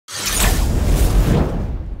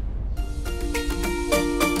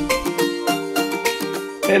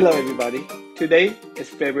Hello everybody, today is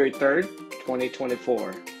February 3rd,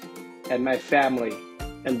 2024 and my family,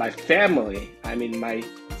 and by family I mean my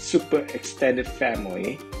super extended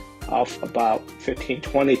family of about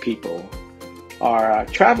 15-20 people are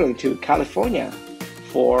traveling to California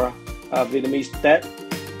for a Vietnamese Tet.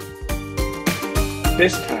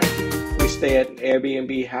 This time we stay at an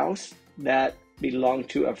Airbnb house that belonged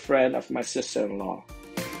to a friend of my sister-in-law.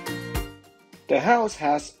 The house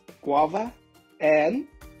has guava and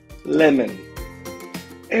lemon.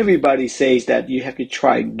 Everybody says that you have to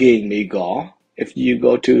try ghiền mì gõ if you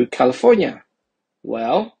go to California.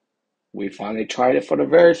 Well, we finally tried it for the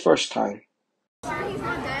very first time.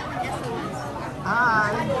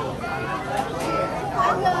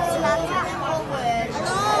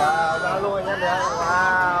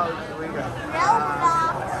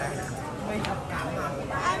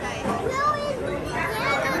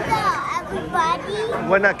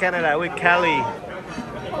 We're not Canada, we're Cali.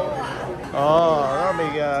 Nó mì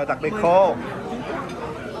đặc biệt khô.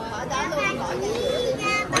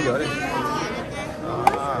 Ở giữa đi.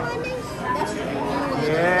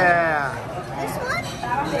 Yeah. This one?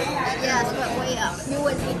 Yes, but way up. You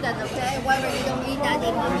would eat that, okay? Whatever you don't eat that,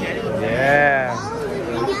 then mommy eat. Yeah.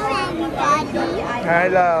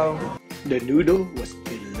 Hello. The noodle was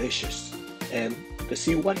delicious, and the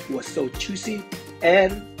seaweed was so juicy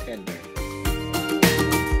and tender.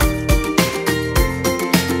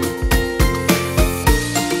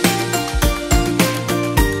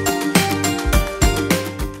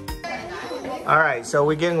 Alright, so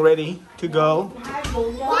we're getting ready to go. Why are we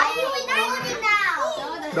recording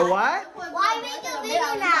now? The what? Why make a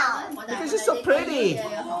video now? Because it's so pretty. You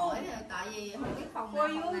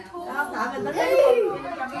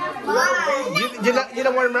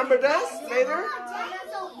don't want to remember this later?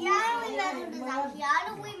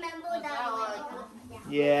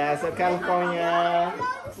 Yeah, so California.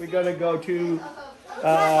 We're gonna go to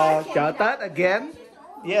Chợ Tết again.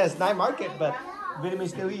 Yes, night market, but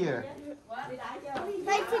Vietnamese New Year.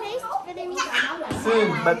 Like today's Vietnamese.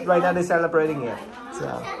 Soon, but right now they're celebrating it.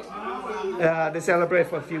 So they celebrate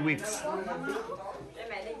for a few weeks.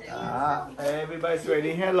 Everybody's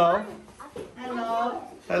ready. Hello. Hello.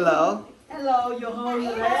 Hello. Hello, your home.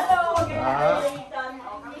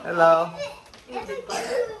 Hello.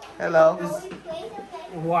 Hello.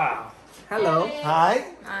 Wow. Hello. Hi.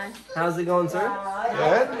 Hi. How's it going, sir?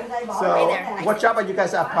 Good. So, what job are you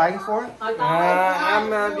guys applying for? I'm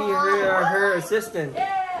gonna be her assistant.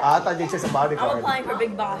 I thought you just a bodyguard. I'm applying for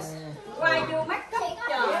Big Boss. I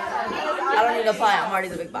don't need to apply. I'm already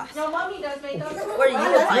the Big Boss. Where are you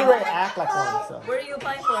applying? You really act like one. So. Where are you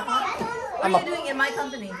applying for? Huh? What are you doing in my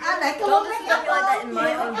company? Don't disrespect me like that in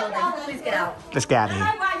my own building. Please get out. Let's get out of here.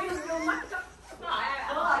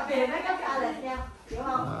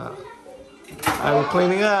 I'm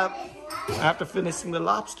cleaning up after finishing the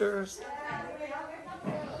lobsters.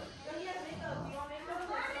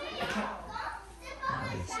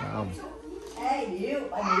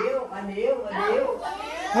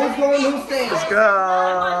 Who's going to stay? Let's go.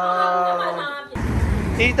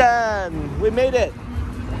 Ethan, we made it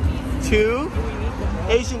to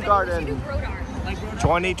Asian Garden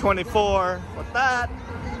 2024. What's that?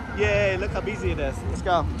 Yay, look how busy it is. Let's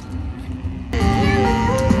go.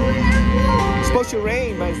 It's supposed to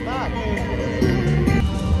rain, but it's not.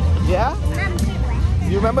 Yeah?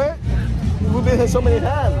 You remember? We've been here so many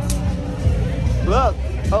times. Look.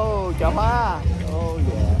 Oh, chào hoa. Oh,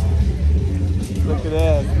 yeah. Look at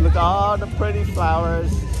this. Look at all the pretty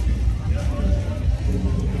flowers.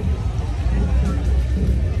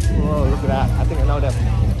 Whoa, look at that. I think I know them.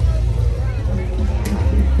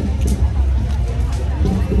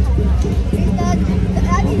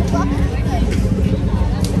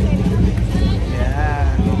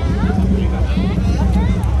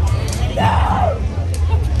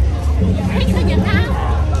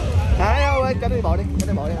 Hi Owen, cho nó đi bộ đi, cho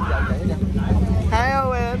nó đi bộ đi, Hi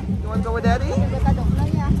Owen, you want to go with Daddy?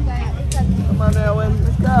 Come on Owen,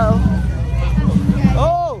 let's go.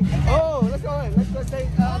 Oh, let's go in, let's go stay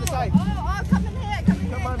on the side. Come in here, come in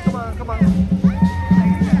here. Come on.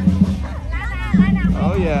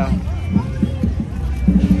 Oh yeah.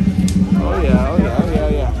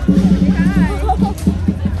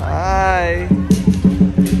 Hi.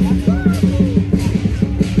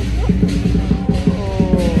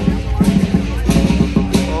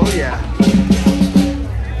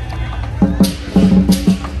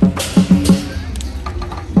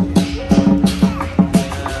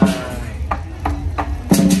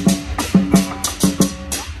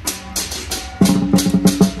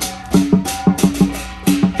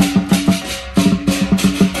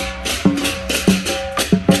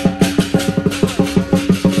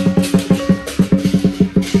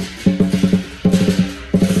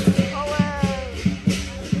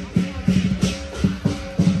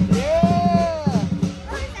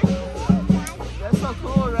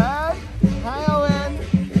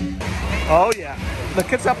 The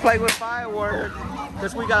kids are playing with fireworks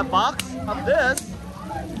because we got a box of this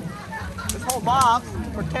whole box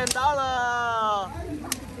for $10.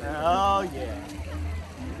 Oh yeah.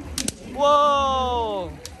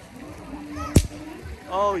 Whoa.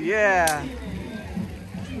 Oh yeah.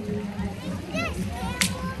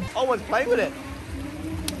 Owen's playing with it.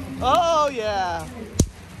 Oh yeah.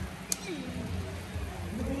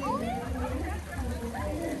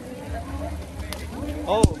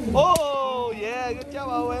 Oh yeah, good job,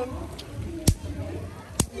 Owen.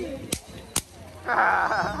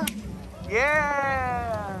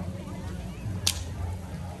 Yeah.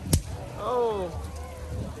 Oh.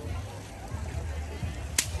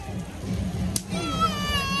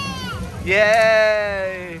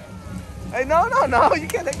 Yay. Hey, no, you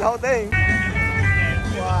can't take the whole thing.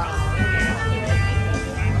 Wow.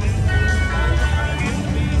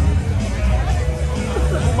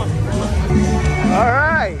 All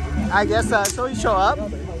right, I guess Sohee show up.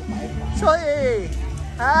 Sohee,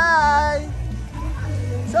 hi.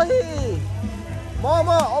 Sohee, more,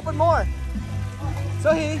 open more.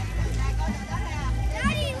 Sohee.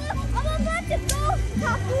 Daddy, look, I'm about to go.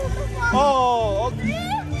 Oh, okay.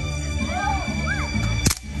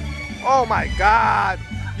 Oh my God.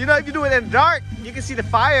 You know, if you do it in the dark, you can see the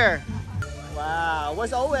fire. Wow,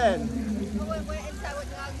 where's Owen? We're inside with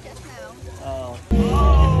Dog just now. Oh.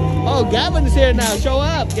 Oh, Gavin is here now. Show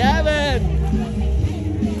up, Gavin.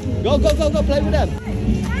 Go, play with them.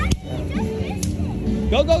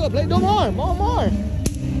 Go, play. No more.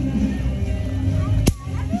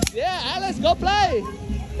 Yeah, Alice, go play.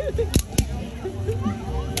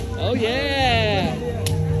 Oh, yeah.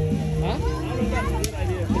 Huh?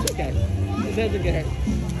 It's okay. It doesn't get hurt.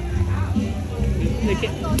 They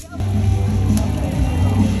can't.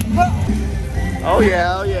 Oh,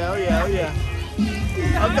 yeah.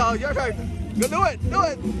 Okay, your turn. Go do it.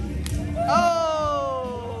 Oh.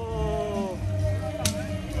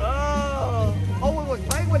 Owen was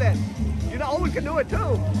playing with it. You know, Owen can do it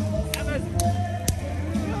too.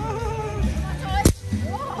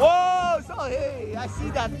 Whoa, so hey, I see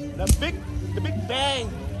that the big bang.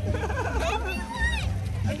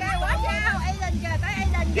 Okay, watch out. Aiden kìa, tới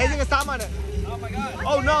Aiden kìa. Yeah, you can stop on it. Oh my God.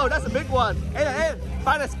 Oh no, that's a big one. Aiden,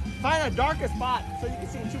 find a darker spot so you can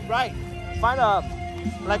see it too bright. Find a,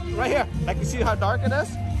 like right here. Like you see how dark it is?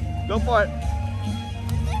 Go for it.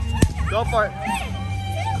 Go for it.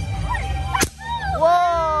 Whoa!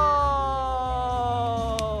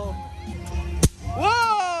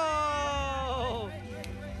 Whoa!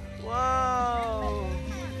 Wow!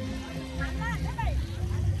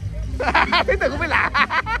 Biết từ cũng biết lạ.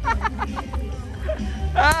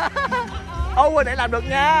 Owen để làm được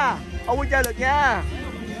nha. Owen chơi được nha.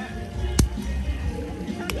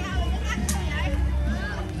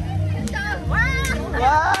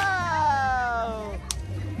 Wow!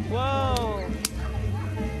 Wow!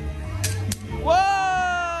 Wow!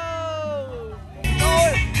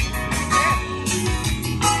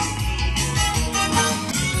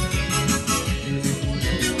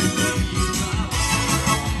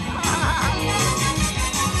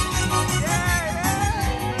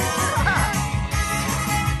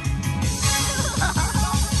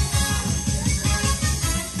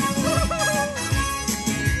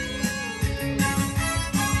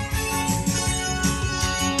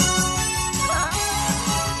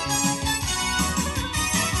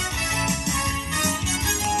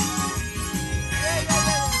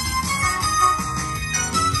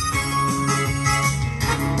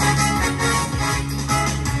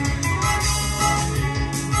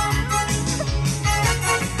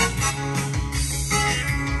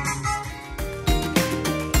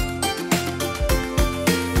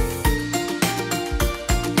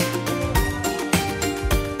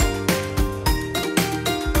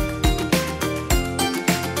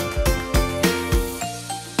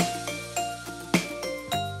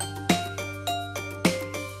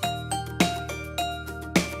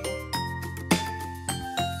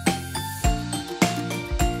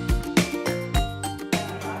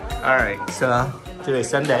 All right, so today's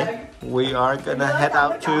Sunday. We are gonna head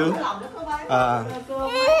out to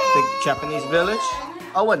the Japanese village.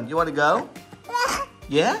 Owen, you want to go?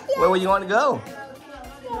 Yeah? Where would you want to go?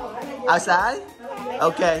 Outside?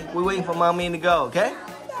 Okay, we're waiting for mommy to go, okay?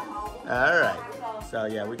 All right. So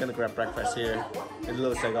yeah, we're gonna grab breakfast here in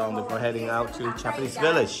Little Saigon before heading out to Japanese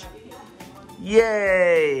village.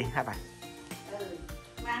 Yay! Bye bye.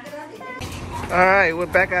 All right, we're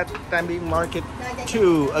back at Tam Binh Market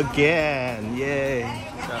 2 again. Yay!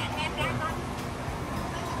 So,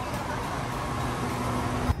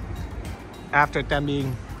 after Tam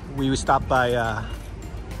Binh, we stopped by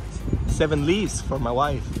 7 Leaves for my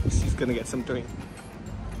wife. She's gonna get some drink.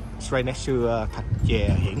 it's right next to Thạch Chè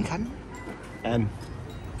Hiển Khánh. And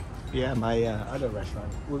yeah, my other restaurant.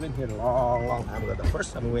 We've been here a long time ago. The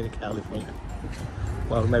first time we went to California.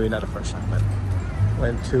 Well, maybe not the first time, but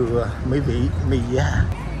went to yeah.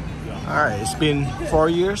 All right, it's been 4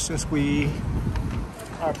 years since we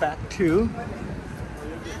are back to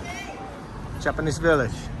Japanese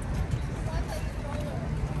village.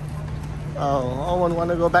 Oh, Owen want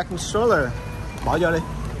to go back in stroller. Bỏ vô đi.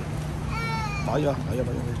 Bỏ vô đi.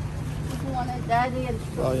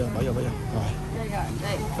 Bỏ vô.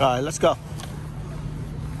 Rồi, let's go.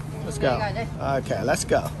 Let's go. Okay, let's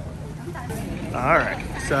go. All right,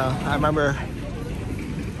 so I remember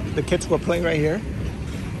the kids were playing right here,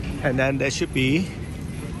 and then there should be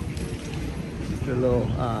the little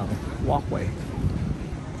walkway.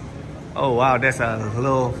 Oh wow, there's a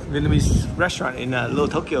little Vietnamese restaurant in Little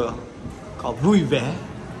Tokyo called Vui Vẻ.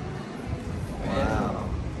 Wow.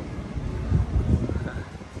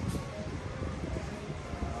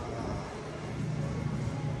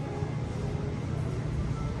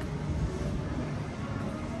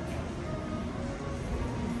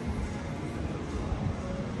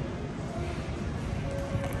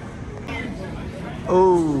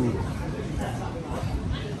 Oh,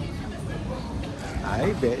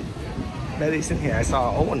 I bet it's in here. I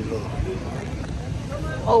saw Owen.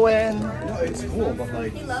 Owen.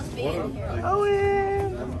 He loves being in here.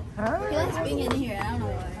 Owen. Huh? He likes being in here. I don't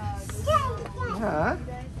know why. Huh?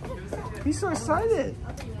 He's so excited.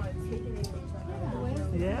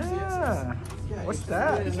 Yeah. What's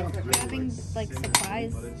that? Having like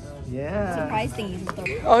surprise things.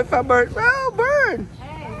 Oh, I found bird. Oh, bird.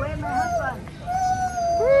 Hey, where's my husband?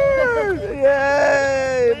 Bird.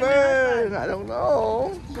 Yay, bird. I don't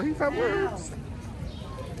know. But he found birds.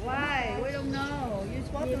 Why? We don't know. You're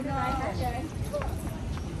supposed to know.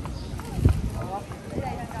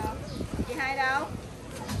 Chị Hai đâu?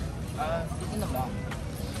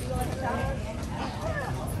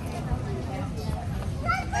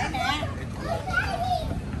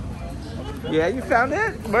 Yeah, you found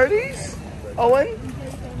it? Birdies? Owen?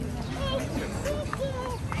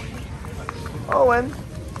 Owen?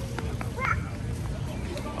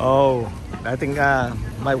 Oh, I think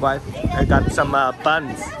my wife got some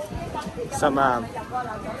buns. Some,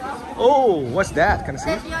 oh, what's that? Can I see?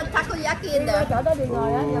 There's your takoyaki in there. There's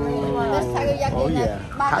takoyaki Oh in yeah. there.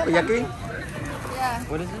 Takoyaki? Yeah.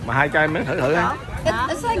 What is it? Mà hai chai mình thử thử đi.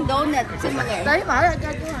 It's like donut similar.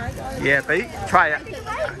 Yeah, tí. Try it.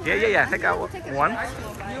 Yeah. Take out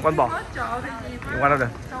one ball. One of them.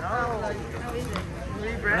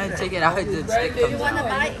 When I take it out, it stick You comes want a out.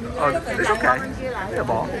 bite? Oh, it's okay. It's a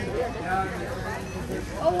ball.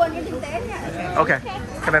 Oh, quên cái tinh tế nha. Okay.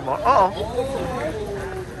 Can I ball? Oh.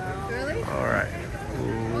 Really? All right.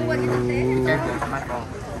 Oh, quên cái tinh tế nha. It's my fault.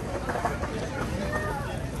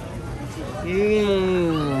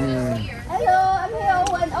 Hello, I'm here,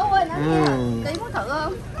 Owen. Owen, I'm here. Tí muốn thử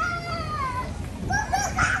không?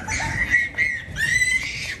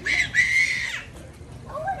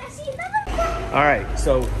 All right,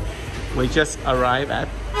 so we just arrived at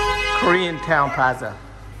Korean Town Plaza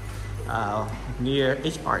near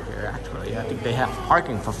H Park here. Actually, I think they have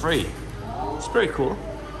parking for free. It's pretty cool.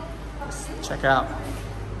 Let's check out.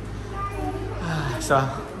 So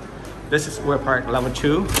this is where park level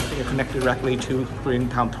 2. I think it's connected directly to Korean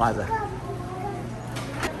Town Plaza.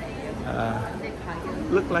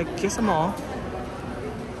 Look like just a mall.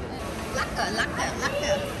 Lắc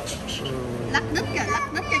kìa. Lắc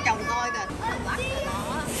đít cho chồng coi kìa. Lắc kìa đó.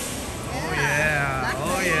 Yeah.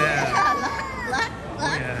 Oh yeah. Lắc.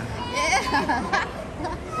 Yeah.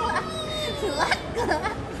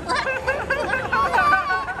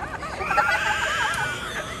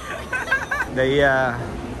 They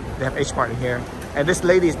have H Mart in here, and this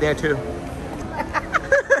lady is there too.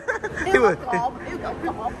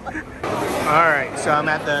 All right, so I'm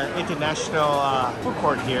at the international food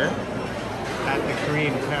court here at the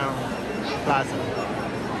Korean Town Plaza.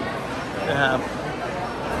 They have,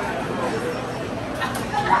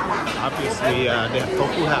 obviously, they have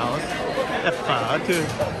Tofu House, they have pho too,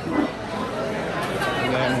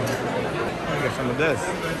 and then I get some of this.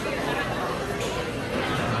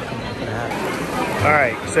 All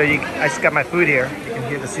right, so I just got my food here. You can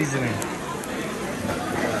hear the seasoning.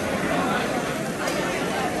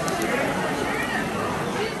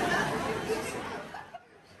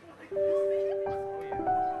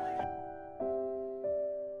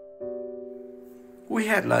 We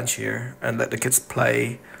had lunch here and let the kids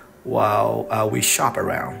play while we shop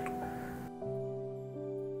around.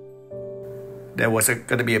 There was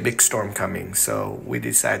going to be a big storm coming, so we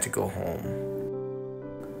decided to go home.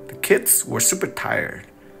 The kids were super tired.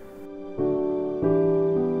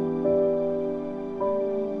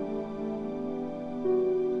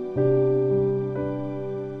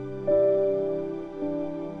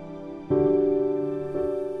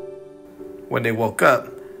 when they woke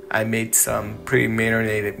up, I made some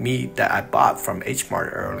pre-marinated meat that I bought from H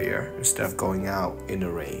Mart earlier instead of going out in the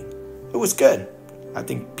rain. It was good. I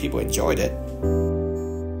think people enjoyed it.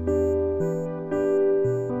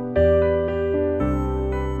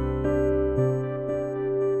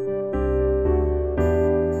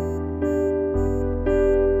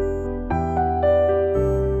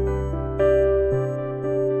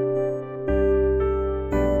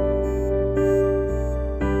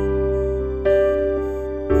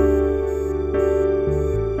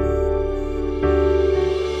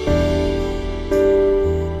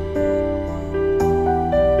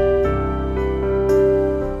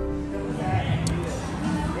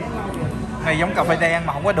 Này giống cà phê đen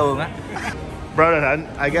mà không có đường á. Brother,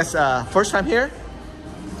 I guess first time here?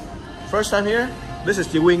 First time here? This is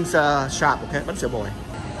Ewing's shop, okay? Bánh sữa bò.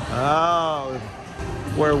 Oh,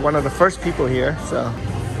 we're one of the first people here, so.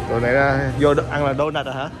 Tối nay là vô ăn là donut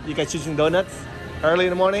hả? You guys choosing donuts early in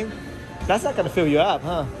the morning? That's not gonna fill you up,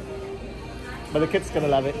 huh? But the kids gonna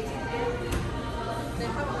love it.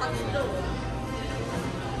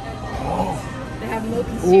 They have milk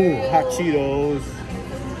and Ooh, cereal. hot Cheetos.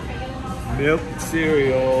 Milk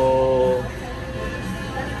cereal.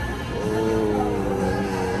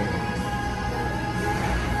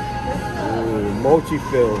 Ooh, mochi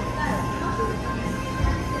fill.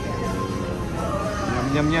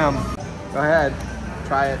 Yum, yum, yum. Go ahead,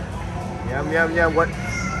 try it. Yum, yum, yum. What?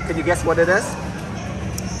 Can you guess what it is?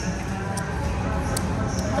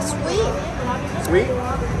 Sweet. Sweet?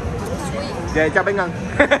 Sweet. Yeah, cho bánh ngân.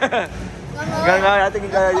 Ngân ơi, I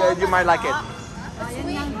think you might like it.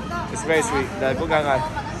 It's very sweet. Đời của Ngân ơi.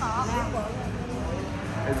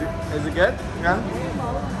 Is it good? Ngân?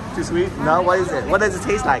 Too sweet? No, what is it? What does it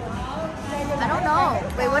taste like? I don't know.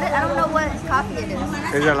 Wait, I don't know what coffee it is.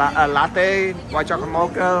 Is it a latte, white chocolate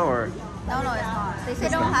mocha, or? No, it's not. They say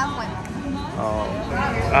don't have one. Oh.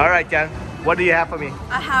 All right, Jen. What do you have for me?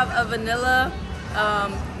 I have a vanilla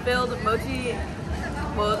filled mochi.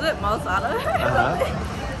 What was it? Malasada?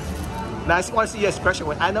 Now I just want to see your expression.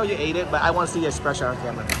 I know you ate it, but I want to see your expression on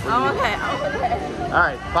camera. I'm okay. I'm okay. All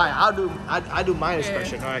right, fine. I do my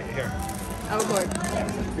expression. All right, here. I'm recording.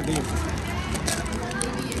 Good deal.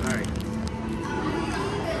 All right.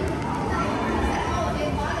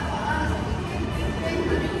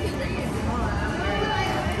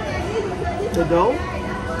 The dough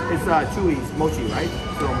is chewy, it's mochi, right?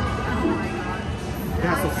 So it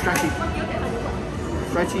has some stretchy.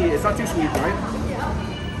 It's not too sweet, right?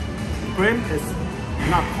 Cream is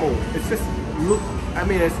not cold. It's just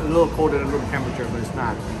it's a little colder than room temperature, but it's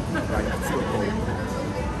not like super cold.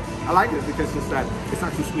 I like it because it's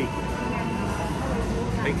not too sweet.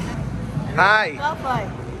 Hi.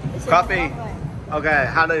 Coffee. Okay,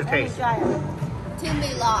 how does it taste?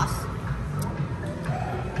 Timmy lost.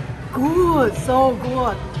 Good, so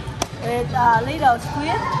good. With a little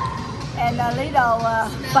sweet and a little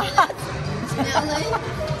bad.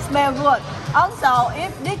 Smell good. Also,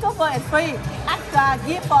 if this cover is free, extra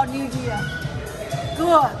gift for New Year.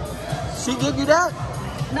 Good. She give you that?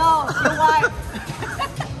 No, your wife.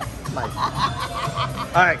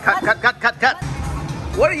 All right, cut.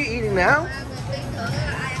 What are you eating now?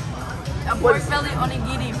 A pork belly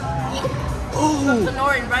onigiri. Ooh. The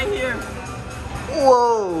nori right here.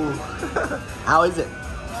 Whoa. How is it?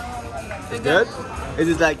 It's Good? Is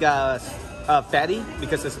it like fatty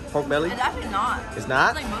because it's pork belly? It's actually not. It's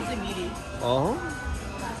not? It's like mostly meaty. Oh.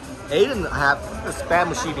 Aiden have a spam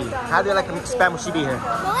mushibi. How do you like a spam mushibi here?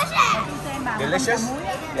 Delicious. Delicious?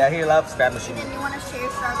 Yeah, he loves spam mushibi. And you want to share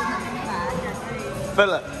strawberries and vanilla?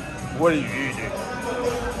 Philip, what are you eating?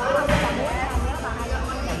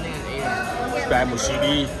 Spam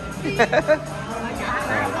mushibi.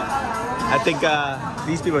 I think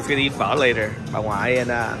these people are gonna eat pho later. My wife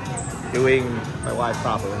and doing my wife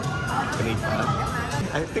probably gonna eat pho.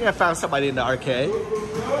 I think I found somebody in the arcade.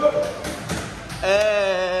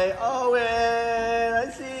 Hey, Owen, I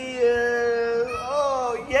see you.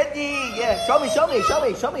 Oh, Yeti, yeah. Show me.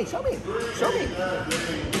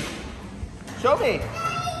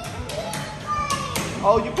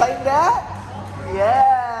 Oh, you playing that?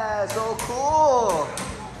 Yeah, so cool.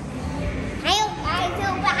 I do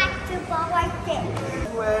basketball like this.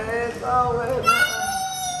 Where is Owen?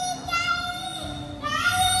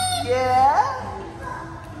 Yeah?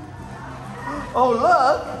 Oh,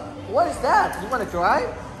 look. What is that? You want to drive?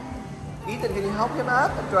 Ethan, can you help him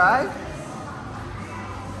out and drive?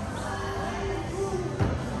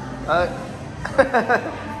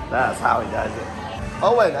 That's how he does it.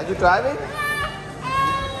 Owen, are you driving?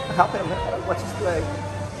 Help him. Watch his leg.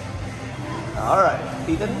 All right,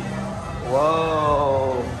 Ethan.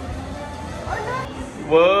 Whoa.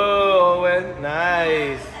 Whoa, Owen.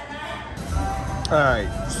 Alright,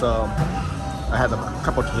 so I had a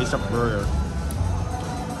couple tastes of burger.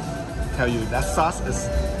 Tell you that sauce is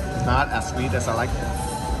not as sweet as I like it.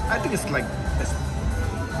 I think it's like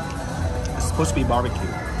it's supposed to be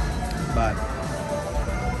barbecue, but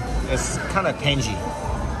it's kind of tangy.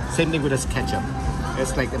 Same thing with this ketchup.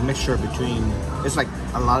 It's like a mixture between. It's like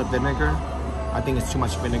a lot of vinegar. I think it's too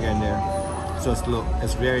much vinegar in there, so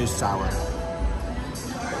it's very sour.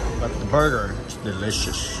 But the burger is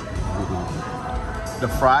delicious. The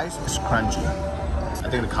fries is crunchy. I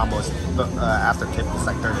think the combo is after tip is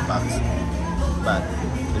like $30. But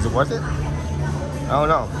is it worth it? I don't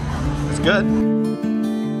know. It's good.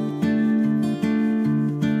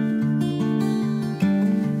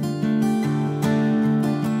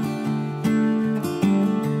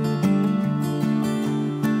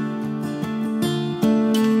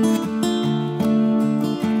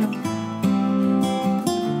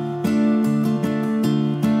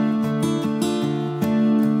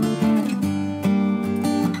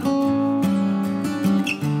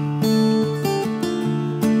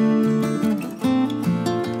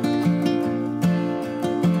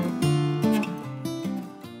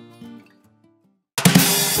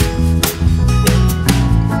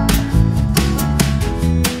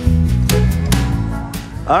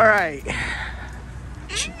 All right,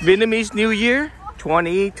 Vietnamese New Year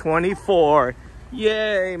 2024.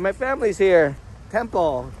 Yay, my family's here.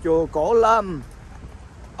 Temple, chùa Cổ Lâm.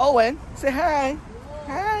 Owen, say hi.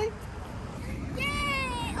 Hi.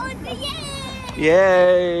 Yay! Oh, yay!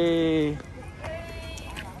 Yay.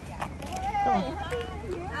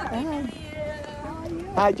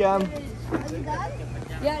 Hi, Jam.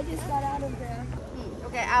 Yeah, I just got out of there.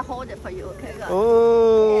 Okay, I'll hold it for you. Okay, go.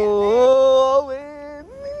 Oh, Owen.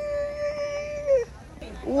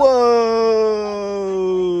 Whoa.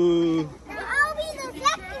 I'll be the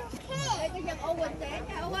second kid.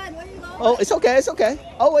 Oh, it's okay, it's okay.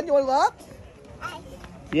 Owen, you want to go up?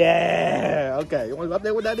 Yeah. Okay, you want to go up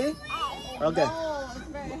there with Daddy? Okay.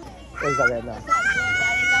 It's okay now.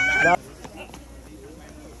 No.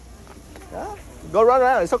 Yeah. Go run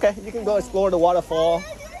around. It's okay. You can go explore the waterfall.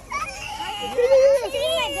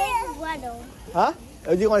 Huh?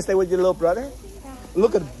 Oh, you want to stay with your little brother?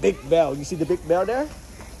 Look at the big bell. You see the big bell there?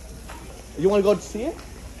 You want to go see it?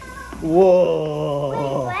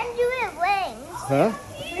 Whoa. When do it rain? Huh?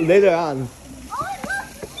 Later on. Oh, look!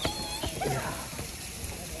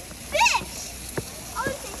 Fish! Oh,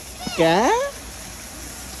 it's a fish! Cá.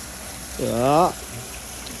 Đó.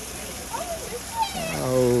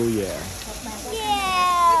 Oh yeah.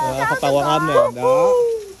 Yeah! Phật Tàu Quan Âm nè. Đó.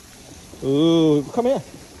 Ooh, come here.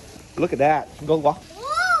 Look at that. Go walk.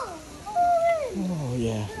 Oh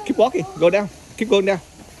yeah. Keep walking. Go down. Keep going down.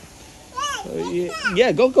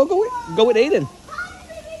 Yeah, go with Aiden.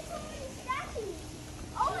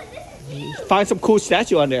 Find some cool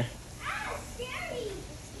statue on there. Scary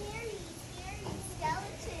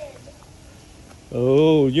skeleton.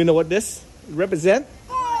 Oh, you know what this represent?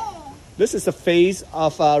 This is the phase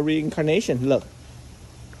of reincarnation. Look,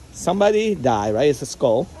 somebody die, right? It's a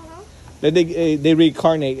skull. Then they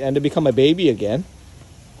reincarnate and they become a baby again,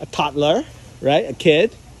 a toddler, right? A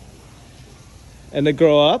kid, and they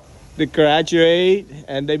grow up, they graduate,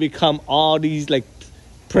 and they become all these like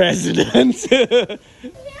presidents.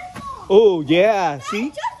 Oh yeah,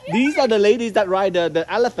 see, these are the ladies that ride the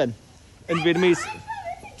elephant in Vietnamese.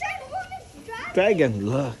 Dragon,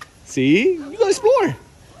 look, see, you go explore,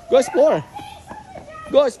 go explore,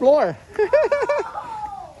 go explore.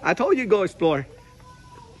 I told you go explore.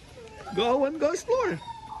 Go Owen, go explore.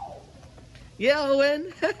 Yeah,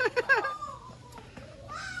 Owen.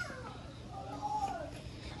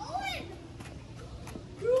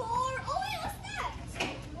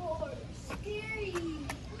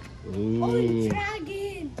 Ooh.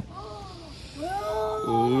 Dragon.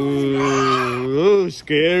 Ooh,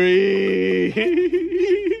 scary.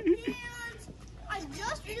 I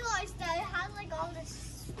just realized that it had like all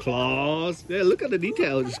this Claws. Yeah, look at the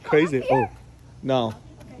details. It's crazy. Oh, no.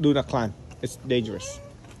 Do not climb. It's dangerous.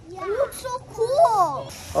 Yeah. It looks so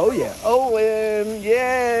cool. Oh, yeah. Owen.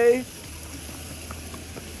 Yay.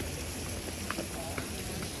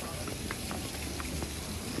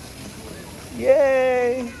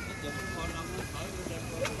 Yay.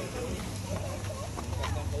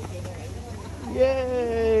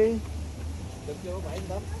 Yay.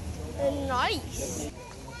 Nice.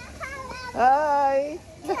 Hi.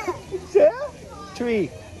 Yeah. Tree.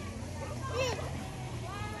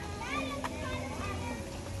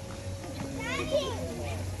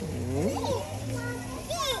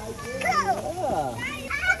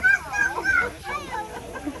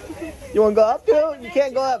 You want to go up too? You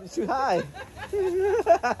can't go up. It's too high.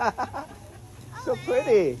 So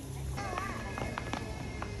pretty.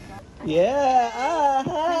 Yeah. Ah,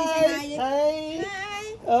 hi. Hi.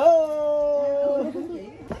 Oh.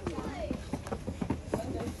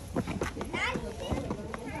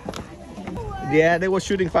 Yeah, they were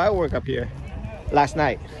shooting fireworks up here last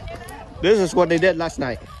night. This is what they did last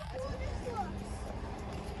night.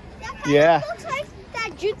 Yeah. It looks like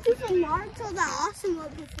that jutsu from Naruto that Asuma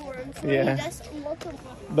performed. Yeah. Just multiple.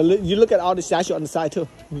 But you look at all the statues on the side too.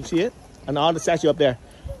 You see it? And all the statues up there.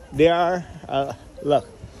 They are, look.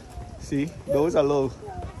 See? Those are little,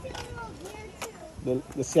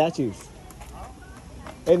 the statues.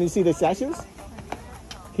 And you see the statues?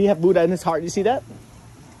 He had Buddha in his heart. You see that?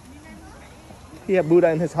 He had Buddha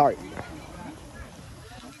in his heart.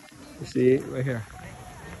 You see it right here.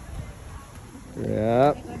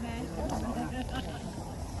 Yeah.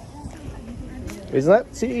 Isn't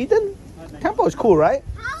that? See, Ethan? Temple is cool, right?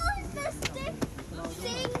 How is this stick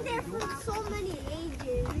staying there for so many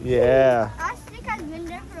ages? Yeah. Our stick has been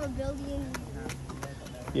there for a billion.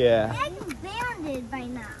 Yeah. It's banded by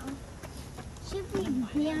now. Should be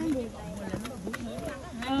banded by now.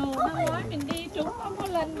 Năm ngoái mình đi trúng không có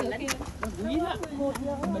lên được kìa.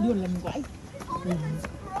 Mà đưa lên quẩy.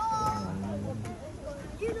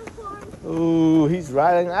 Ooh, he's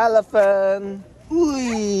riding an elephant.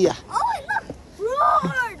 Ooh. Oh, look!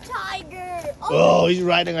 Roar, tiger! Oh, he's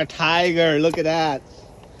riding a tiger. Look at that.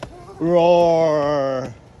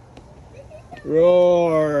 Roar.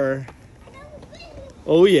 Roar.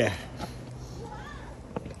 Oh, yeah.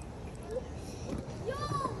 Yo,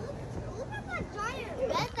 look at that giant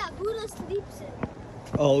bed that Buddha sleeps in.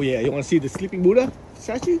 Oh, yeah. You want to see the sleeping Buddha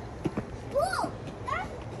statue? Cool!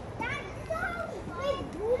 That's how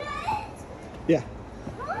big Buddha is? Yeah.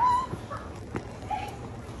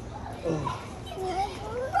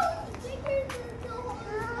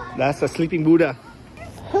 That's a sleeping Buddha.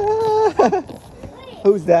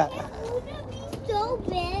 Who's that? Can Buddha be so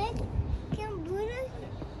big? Can Buddha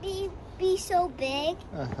be so big?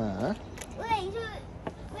 Uh-huh. Wait,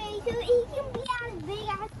 so he can be as big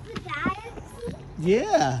as the galaxy?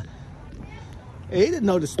 Yeah. Aiden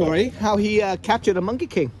know the story, how he captured a Monkey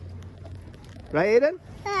King. Right, Aiden?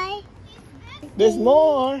 Hi. There's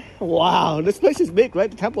more. Wow, this place is big, right?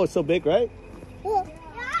 The temple is so big, right? Yeah,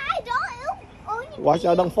 I don't. Only Watch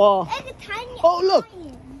out, don't fall. and a tiny Oh, look.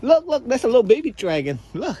 lion. Look, there's a little baby dragon.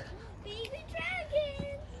 Look. Baby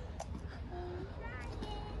dragon.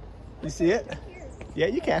 You see it? Yeah,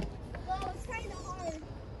 you can. Well, it's kind of hard.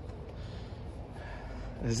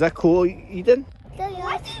 Is that cool, Ethan?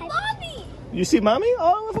 I see mommy. You see mommy?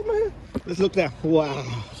 Oh, from here. Let's look there. Wow.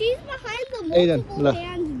 She's behind the Aiden, multiple look.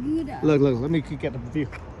 hand Buddha. Look, let me get the view.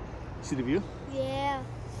 See the view? Yeah.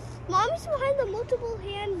 Mommy's behind the multiple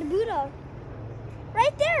hand Buddha.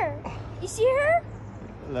 Right there. You see her?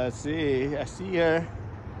 Let's see. I see her.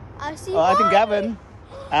 I see Oh, I think mommy. Gavin,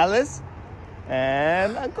 Alice,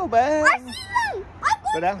 and Uncle Ben. I see them. I'm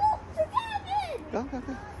Go going down. to go to Gavin. Go.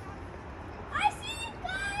 I see you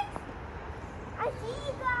guys. I see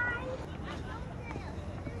you guys.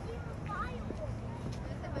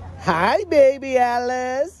 Hi, baby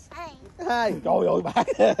Alice. Hi. Hi. Trời ơi, bạn.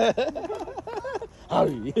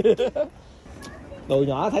 Hi. Tụi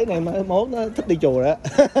nhỏ thấy này mai mốt nó thích đi chùa đó.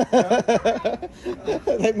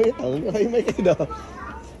 Thấy mấy tượng, thấy mấy cái đồ.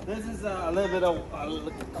 This is a little bit of,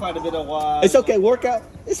 quite a bit of. It's okay, workout.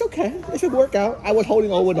 It's okay. It's a workout. I was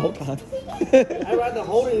holding over the whole time. I rather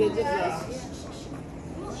holding it just.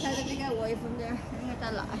 Try to get away from there. Người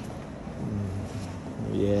ta lại.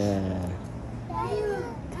 Yeah.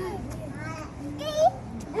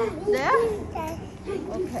 There? Okay.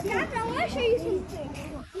 Dad, I want to show you something.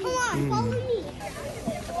 Come on, follow me.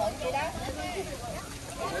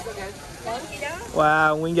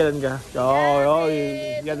 Wow, nguyên gia đình kìa. Trời ơi,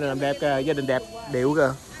 gia đình làm đẹp kìa, gia đình đẹp, điệu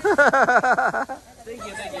kìa.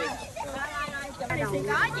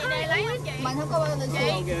 Mình không có bao giờ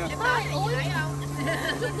chị.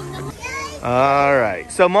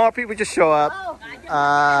 Alright, so more people just show up.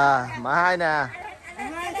 Mà Hai nè.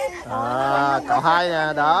 Cậu Hai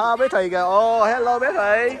nè, đó, bé Thùy kìa. Oh, hello bé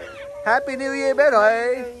Thùy. Happy New Year bé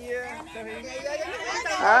Thùy.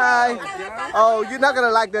 Hi. Oh, you're not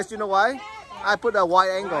gonna like this, you know why? I put a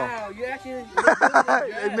wide angle. Wow, you actually.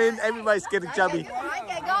 It means everybody's getting chubby.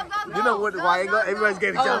 You know what wide angle? Everybody's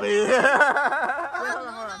getting chubby.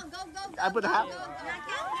 I put a hat.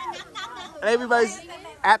 Everybody's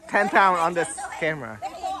at 10 pounds on this camera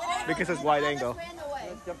because it's wide angle.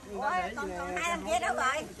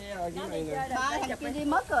 Đi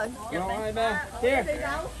mất rồi. Here.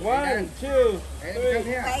 1, 2,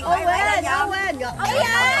 3. Owen.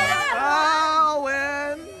 Oh,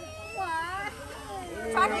 win.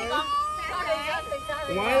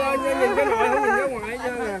 Ngoại lên nha, nhìn cái nội không nhìn cái ngoại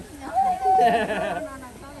nha nè.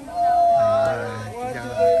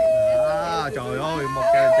 Trời ơi, một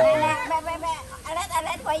cái chụp này.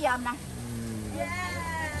 Alex quay giùm nè.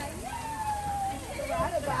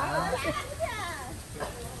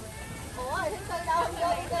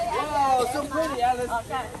 Oh, so pretty, Alice.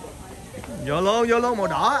 Vô luôn, màu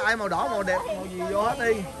đỏ, ai màu đỏ, màu đẹp, màu gì vô hết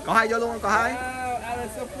đi. Cậu hai vô luôn, cậu hai.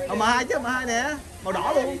 Mà hai chứ, mà hai nè, màu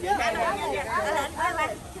đỏ luôn.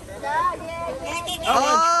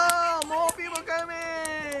 Oh, more people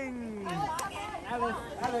coming.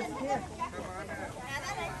 Alice, here.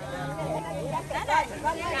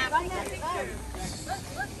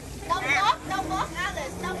 Don't walk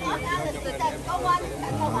Alice, từ từ, có quên,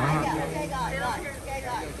 câu hỏi kìa. Ok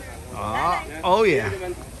rồi. Oh yeah.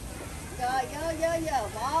 Rồi, vô.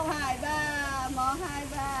 1, 2, 3, 1, 2,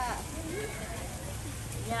 3.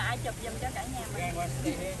 Nhờ ai chụp giùm cho cả nhà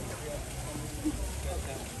mình.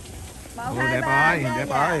 1, 2, 3. Đẹp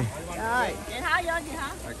ơi. Rồi, chị Tháo vô, chị Tháo.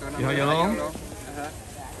 Chị thôi vô luôn.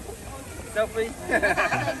 Selfie.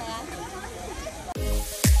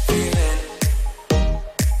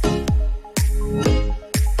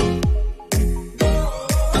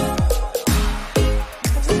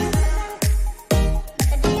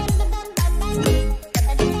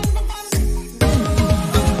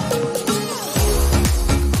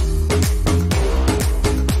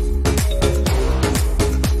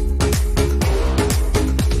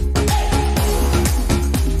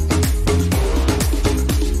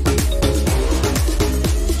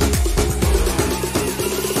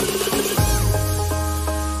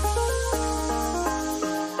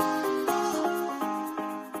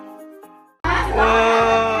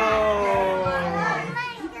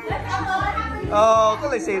 Có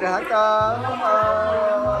lì xì rồi hả con?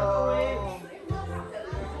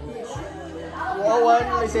 Quên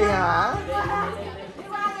lì xì hả?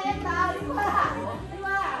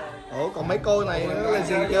 Ủa còn mấy cô này nó lì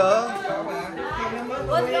xì chưa?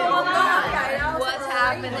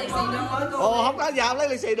 Ồ không có dám lấy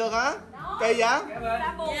lì xì được hả? Kỳ vậy?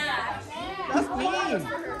 That's mean.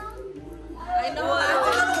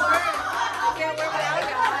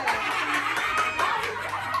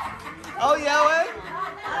 Oh yeah, ấy.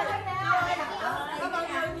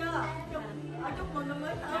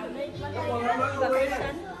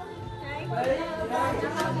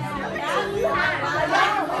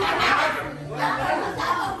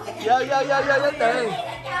 Vô tiền.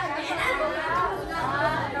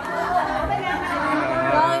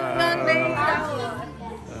 Con đi đâu?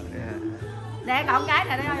 Để cậu cái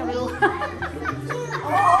này nó vô luôn.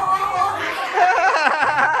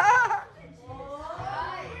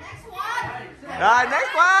 Rồi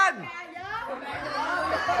next one.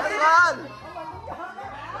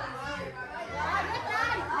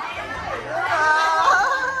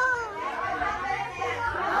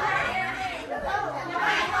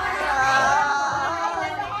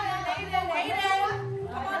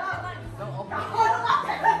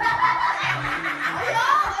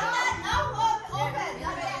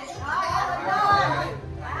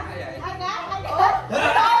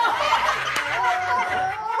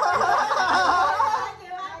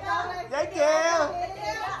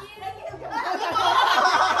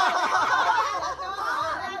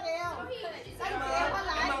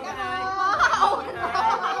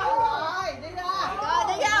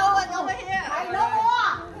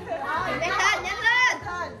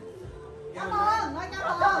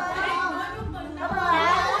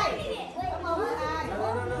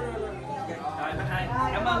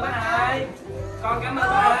 Cảm ơn bác hai. Con cảm ơn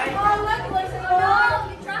bác hai.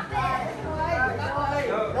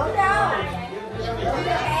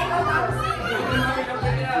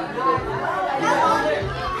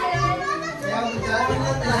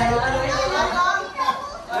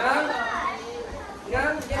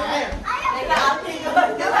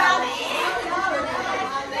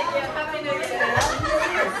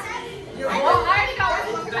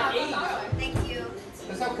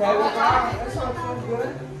 Okay, well, that sounds so good.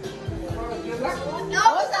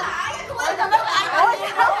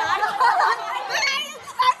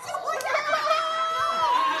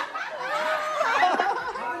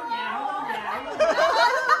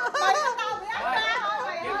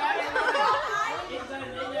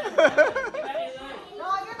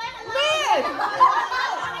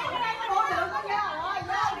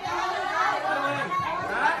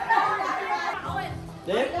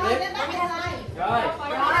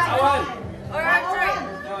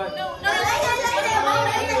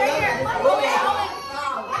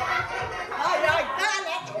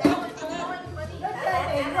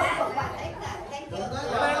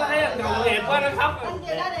 Tội nghiệp quá nó khóc rồi.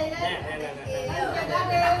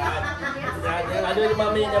 lại đưa cho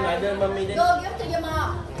mami, đem lại đưa mami đi. Go give to your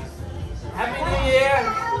mom. Happy New Year.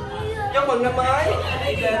 Chúc mừng năm mới.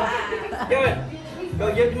 Gavin, go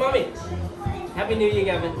give to mommy. Happy New Year,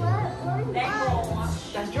 Gavin.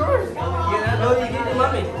 That's yours. Go you give to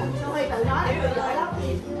mommy.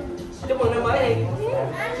 Chúc mừng năm mới đi.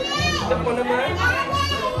 Chúc mừng năm mới.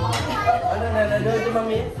 Này đưa cho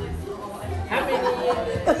mommy. Happy New Year.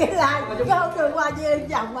 Cái like chứ không được qua chia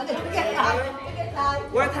chồng mà đừng cái like.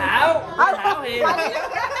 Qua Thảo Hiền.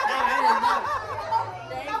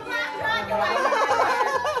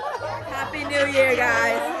 Happy New Year,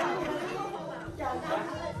 guys.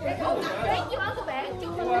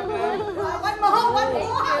 One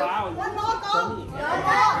more con.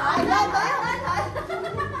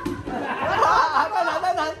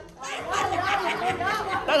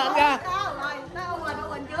 Tới lạnh ra. Rồi, nó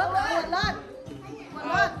quỳnh trước, quỳnh lên.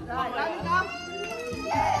 Rồi, lên đi con.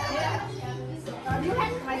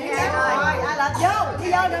 Rồi, ai lệch vô,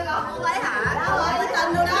 đi vô nữa con. Không phải hả? Đâu rồi, cái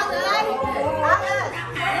tình đâu đâu nữa đây.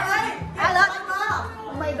 Ai lệch.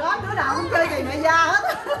 Mày đó đứa nào không chơi gì mẹ da hết.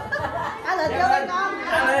 Ai lệch vô đây con.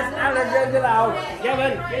 Ai lên trên cái đầu.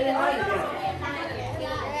 Gavin, cái gì nói.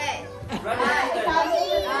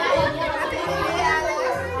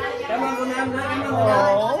 Cảm ơn cô Nam nữa, cảm ơn cô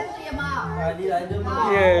Nam. Rồi đi lại đưa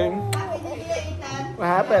mami. Yeah. What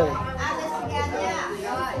happened?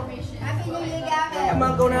 Cảm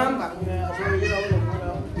ơn cô Nam.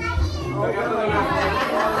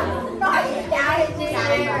 Nói gì trời,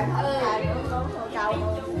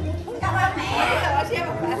 cảm ơn mẹ.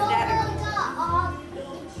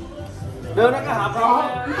 Đưa nó cái hộp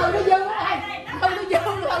không? Không nó dư đây. Không nó dư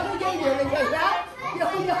gì là gì đó. Vô.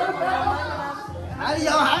 Hả đi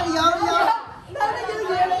vô. Đâu nó dư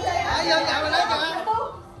gì là gì. Hả vô chào mình lấy kìa.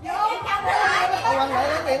 Ông quăng lại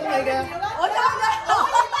lấy tiền của mày kìa. Ủa đâu rồi.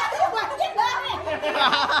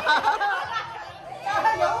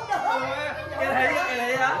 Cái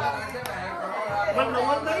này đó. Mình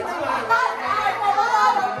đụng